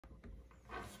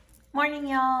Morning,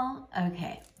 y'all.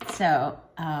 Okay, so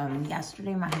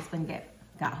yesterday my husband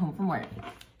got home from work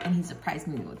and he surprised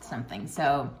me with something.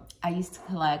 So I used to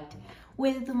collect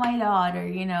with my daughter,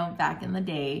 you know, back in the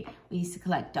day, we used to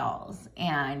collect dolls,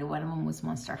 and one of them was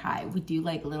Monster High. We do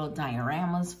like little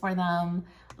dioramas for them.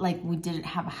 Like, we didn't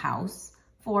have a house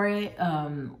for it.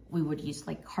 We would use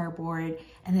like cardboard,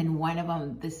 and then one of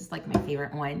them, this is like my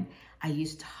favorite one, I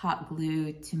used hot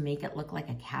glue to make it look like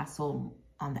a castle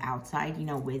on the outside, you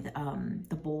know, with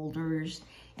the boulders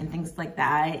and things like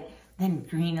that. Then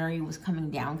greenery was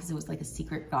coming down because it was like a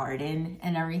secret garden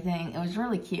and everything. It was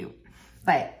really cute.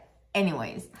 But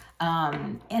anyways,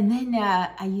 and then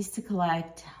I used to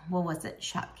collect, what was it,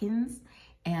 Shopkins,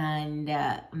 and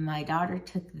my daughter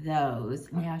took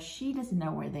those. Now she doesn't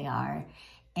know where they are,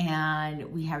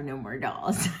 and we have no more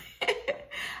dolls.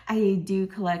 I do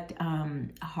collect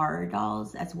horror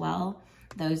dolls as well.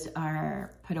 Those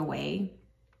are put away.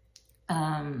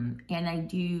 And I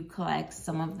do collect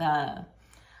some of the,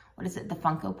 what is it, the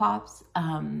Funko Pops.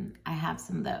 I have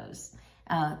some of those.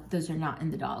 Those are not in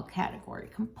the doll category,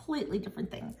 completely different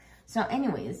things. So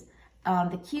anyways, on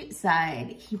the cute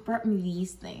side, he brought me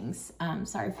these things.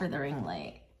 Sorry for the ring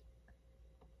light.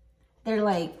 They're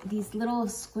like these little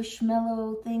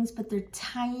squishmallow things, but they're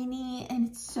tiny and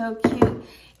it's so cute.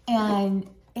 And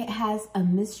it has a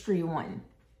mystery one.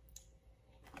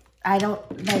 I don't,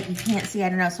 like, you can't see, I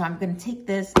don't know, so I'm going to take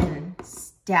this and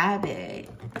stab it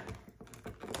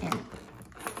and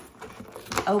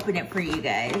open it for you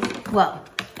guys. Well,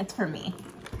 it's for me.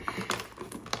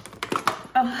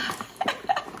 Oh.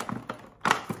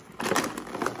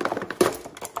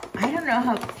 I don't know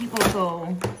how people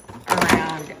go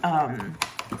around,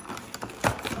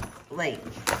 like,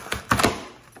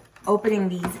 opening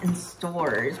these in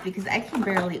stores, because I can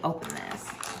barely open this.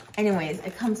 Anyways,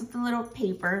 it comes with a little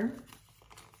paper,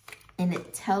 and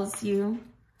it tells you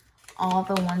all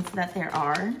the ones that there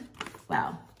are.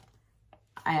 Wow.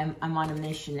 I'm on a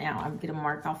mission now. I'm gonna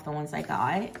mark off the ones I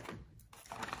got.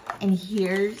 And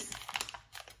here's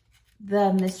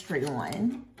the mystery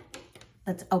one.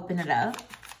 Let's open it up.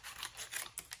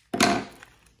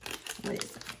 What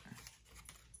is it?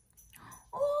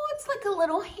 Oh, it's like a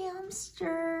little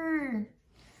hamster.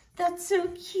 That's so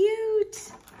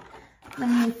cute. Let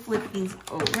me flip these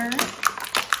over.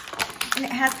 And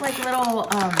it has like little,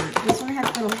 this one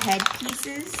has little head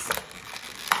pieces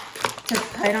to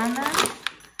put on them.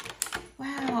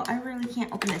 Wow, I really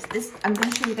can't open this. I'm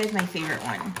gonna show you guys my favorite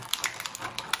one.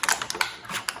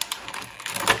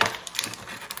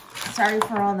 Sorry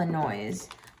for all the noise,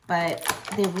 but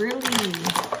they really,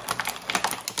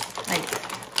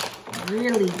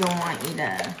 really don't want you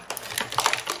to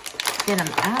get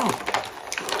them out.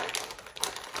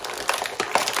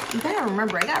 You gotta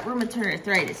remember, I got rheumatoid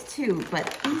arthritis too,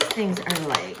 but these things are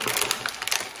like,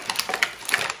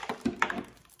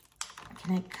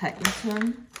 can I cut into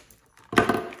them?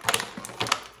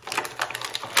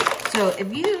 So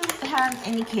if you have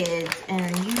any kids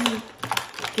and you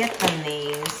get them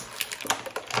these,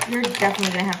 you're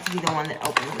definitely gonna have to be the one that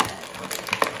opens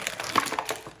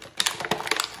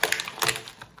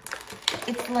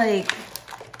it. It's like,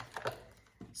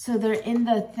 so they're in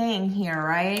the thing here,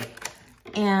 right?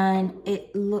 And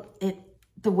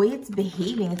the way it's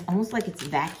behaving, it's almost like it's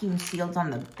vacuum sealed on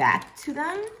the back to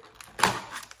them.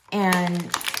 And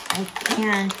I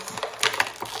can't,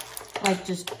 like,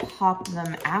 just pop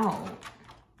them out.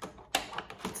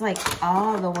 It's like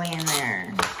all the way in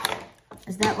there.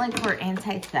 Is that like for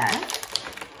anti-theft?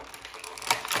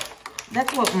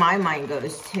 That's what my mind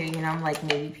goes to, you know, like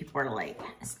maybe people are like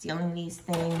stealing these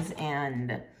things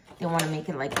and they want to make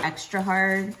it like extra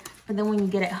hard. But then when you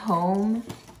get it home,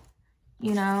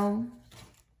 you know,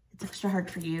 it's extra hard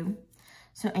for you.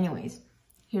 So anyways,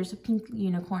 here's a pink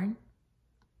unicorn.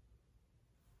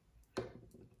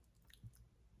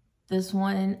 This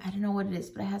one, I don't know what it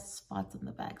is, but it has spots on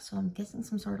the back. So I'm guessing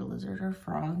some sort of lizard or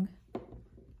frog.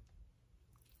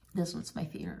 This one's my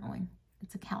favorite one.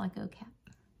 It's a calico cat.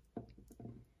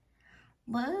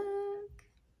 Look,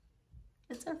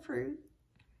 it's a fruit.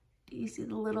 Do you see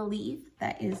the little leaf?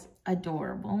 That is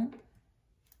adorable.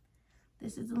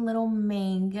 This is a little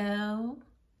mango.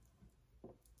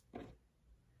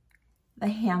 The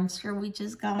hamster we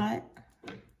just got.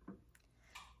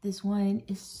 This one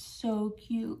is so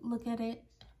cute. Look at it.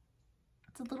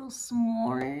 It's a little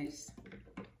s'mores.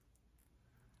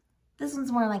 This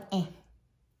one's more like,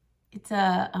 It's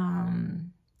a,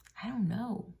 I don't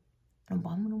know, an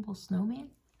abominable snowman?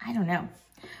 I don't know.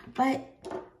 But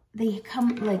they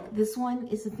come, like, this one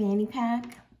is a fanny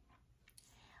pack.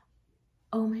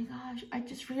 Oh my gosh, I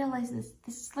just realized this.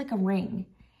 This is like a ring.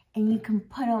 And you can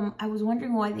put them, I was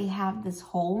wondering why they have this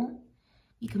hole.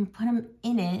 You can put them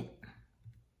in it.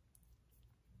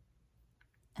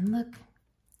 And look.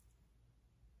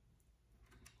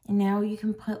 And now you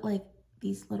can put like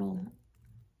these little,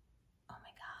 oh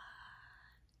my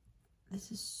God.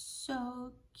 This is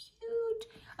so cute.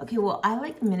 Okay, well, I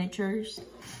like miniatures.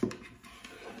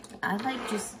 I like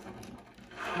just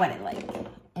what I like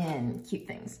and cute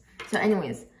things. So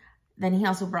anyways, then he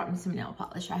also brought me some nail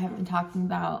polish. I have been talking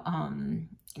about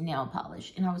nail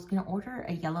polish, and I was gonna order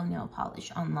a yellow nail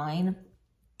polish online,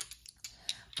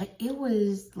 but it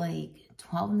was like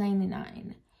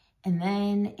 $12.99, and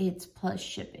then it's plus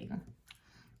shipping.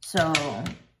 So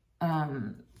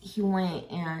he went,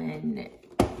 and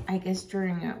I guess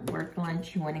during a work lunch,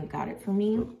 he went and got it for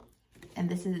me. And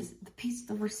this is the piece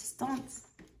de resistance.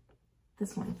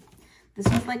 This one. This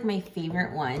was like my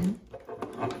favorite one.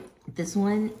 This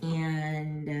one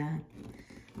and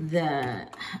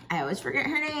I always forget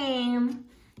her name.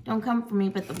 Don't come for me,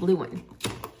 but the blue one.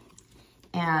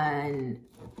 And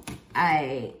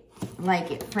I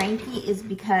like it. Frankie is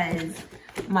because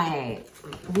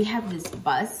we have this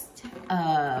bust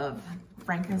of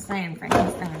Frankenstein and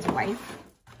Frankenstein's wife.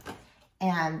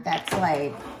 And that's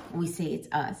like, we say it's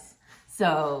us.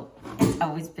 So it's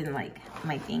always been like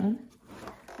my thing.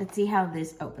 Let's see how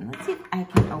this opens. Let's see if I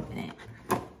can open it.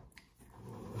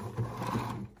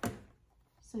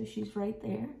 So she's right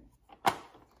there.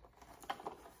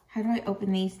 How do I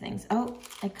open these things? Oh,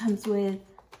 it comes with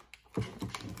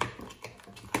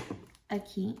a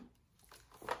key.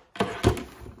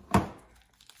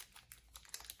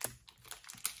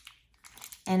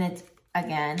 And it's,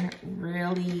 again,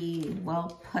 really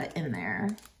well put in there.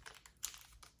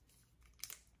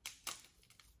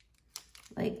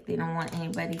 Like, they don't want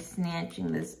anybody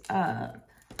snatching this up.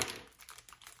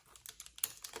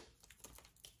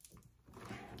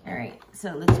 All right,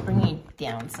 so let's bring it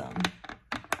down some.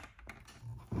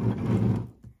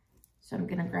 So I'm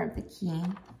gonna grab the key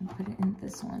and put it in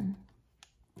this one.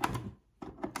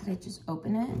 Did I just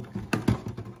open it?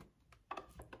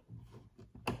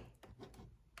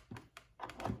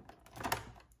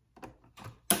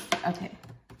 Okay,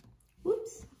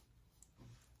 whoops.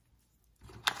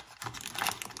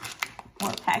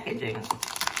 More packaging.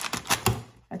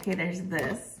 Okay, there's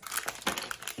this.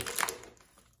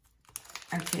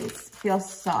 Okay, it feels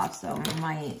soft, so I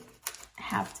might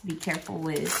have to be careful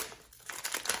with,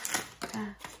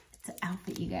 it's an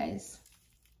outfit, you guys.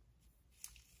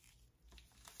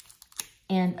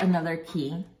 And another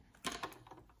key.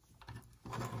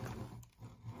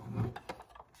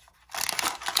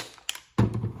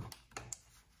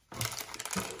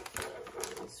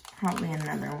 It's probably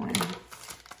another one.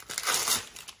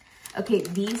 Okay,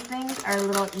 these things are a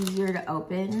little easier to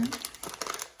open.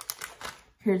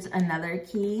 Here's another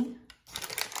key.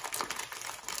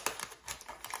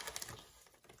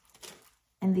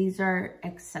 And these are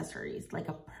accessories, like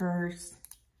a purse,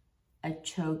 a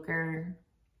choker,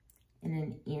 and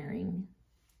an earring.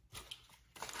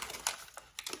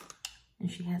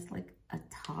 And she has like a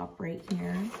top right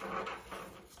here.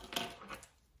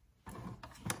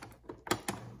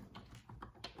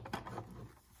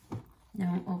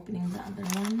 Now I'm opening the other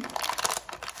one.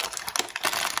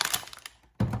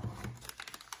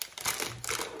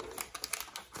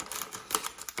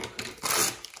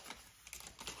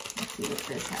 Let's see what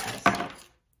this has.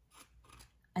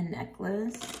 A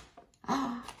necklace.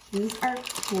 Oh, these are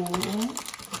cool.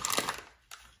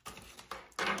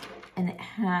 And it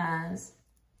has,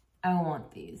 I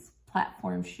want these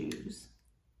platform shoes.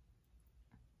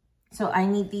 So I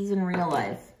need these in real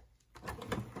life.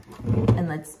 And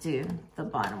let's do the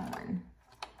bottom one.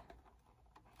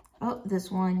 Oh, this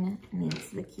one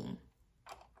needs the key.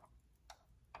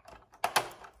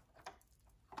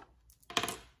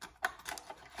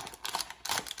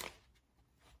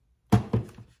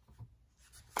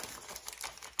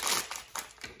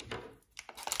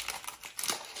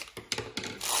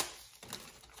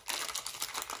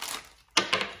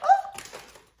 Oh,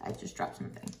 I just dropped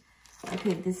something.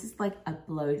 Okay, this is like a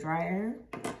blow dryer.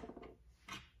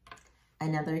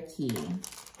 Another key.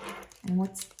 And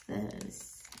what's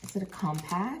this? Is it a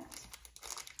compact?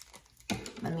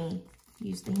 Let me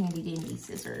use the handy dandy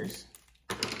scissors.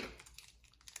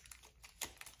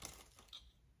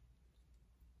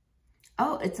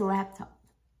 Oh, it's a laptop.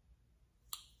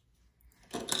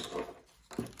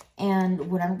 And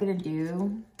what I'm gonna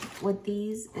do with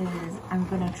these is I'm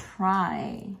gonna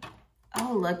try,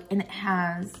 oh look, and it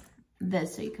has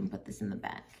this, so you can put this in the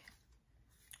back,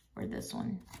 or this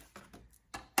one.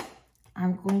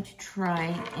 I'm going to try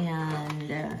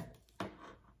and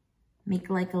make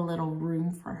like a little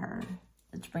room for her.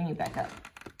 Let's bring it back up.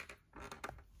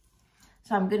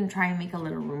 So I'm gonna try and make a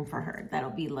little room for her. That'll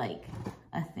be like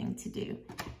a thing to do.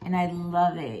 And I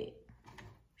love it.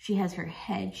 She has her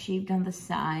head shaved on the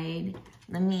side.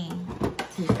 Let me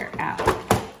take her out.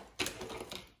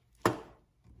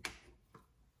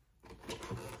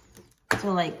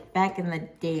 So like back in the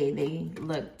day, they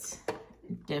looked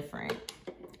different.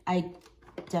 I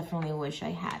definitely wish I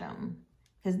had them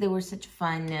because they were such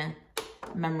fun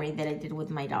memory that I did with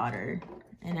my daughter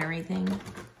and everything.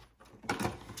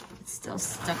 It's still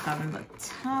stuck on the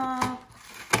top.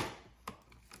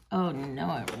 Oh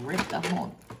no, it ripped the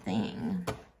whole thing.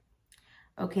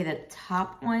 Okay, the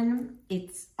top one,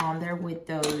 it's on there with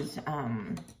those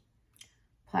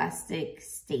plastic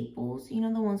staples. You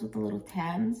know, the ones with the little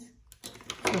tabs?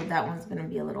 So that one's gonna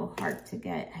be a little hard to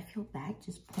get. I feel bad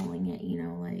just pulling it, you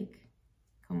know, like,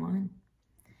 come on.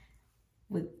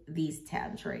 With these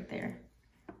tabs right there.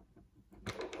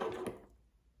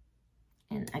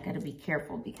 And I gotta be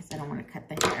careful because I don't wanna cut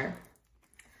the hair.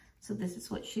 So this is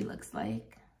what she looks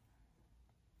like.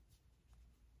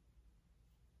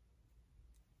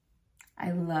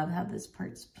 I love how this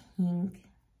part's pink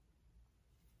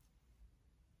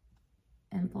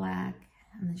and black,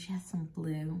 and then she has some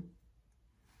blue.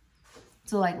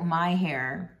 So like my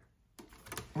hair,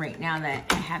 right now that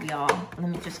I have y'all, let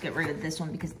me just get rid of this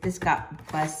one because this got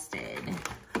busted.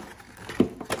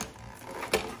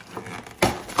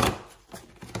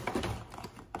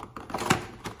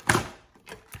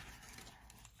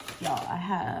 Y'all, I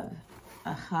have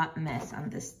a hot mess on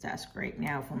this desk right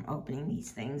now from opening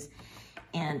these things.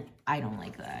 And I don't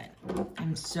like that.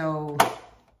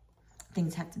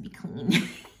 Things have to be clean.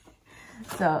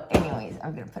 So anyways,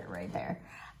 I'm gonna put it right there.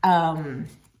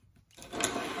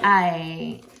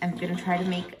 I am gonna try to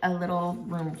make a little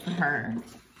room for her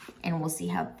and we'll see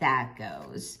how that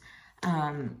goes.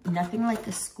 Nothing like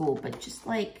a school, but just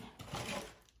like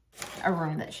a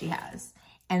room that she has.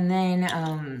 And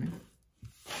then,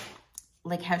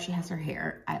 like how she has her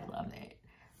hair, I love it.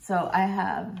 So I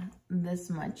have this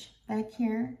much back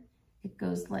here. It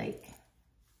goes like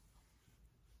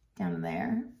down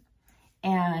there.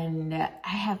 And I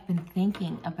have been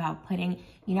thinking about putting,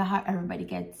 you know how everybody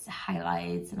gets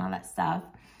highlights and all that stuff?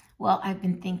 Well, I've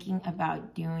been thinking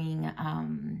about doing,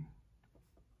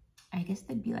 I guess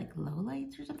they'd be like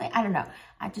lowlights or something. I don't know.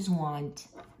 I just want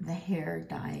the hair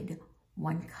dyed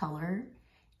one color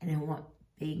and I want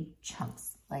big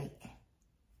chunks, like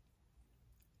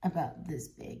about this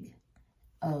big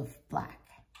of black,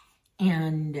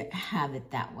 and have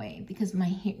it that way because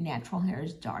my natural hair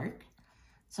is dark.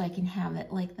 So I can have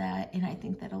it like that, and I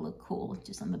think that'll look cool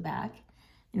just on the back.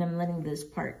 And I'm letting this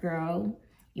part grow,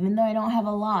 even though I don't have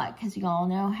a lot, because you all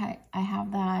know I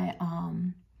have that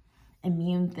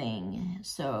immune thing.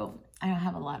 So I don't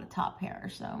have a lot of top hair,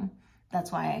 so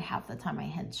that's why I have the time my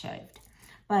head shaved.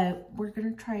 But we're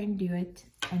gonna try and do it,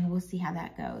 and we'll see how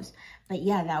that goes. But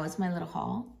yeah, that was my little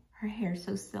haul. Her hair's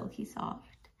so silky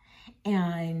soft.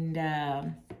 And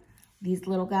these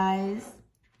little guys,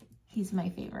 he's my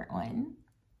favorite one.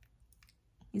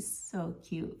 He's so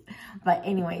cute. But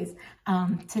anyways,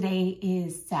 today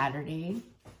is Saturday.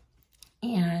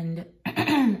 And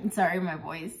sorry, my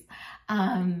voice.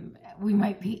 We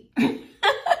might be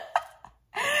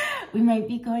we might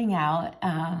be going out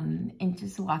and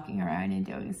just walking around and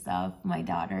doing stuff. My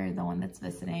daughter, the one that's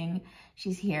visiting,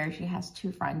 she's here. She has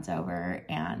 2 friends over,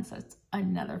 and so it's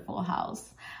another full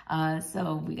house.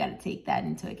 So we got to take that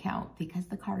into account because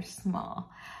the car's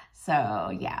small.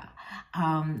 So yeah,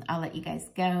 I'll let you guys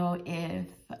go. If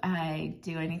I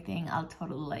do anything, I'll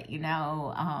totally let you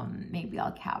know. Maybe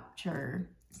I'll capture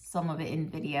some of it in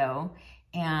video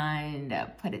and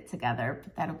put it together,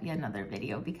 but that'll be another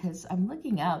video because I'm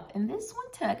looking up and this one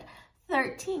took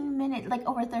 13 minutes, like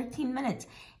over 13 minutes.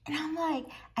 And I'm like,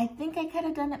 I think I could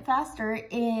have done it faster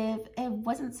if it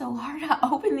wasn't so hard to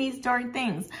open these darn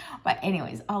things. But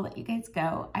anyways, I'll let you guys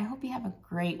go. I hope you have a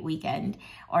great weekend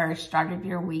or start of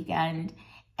your weekend,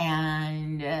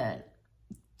 and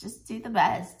just do the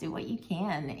best, do what you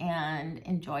can and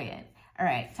enjoy it. All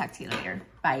right, talk to you later.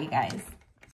 Bye, you guys.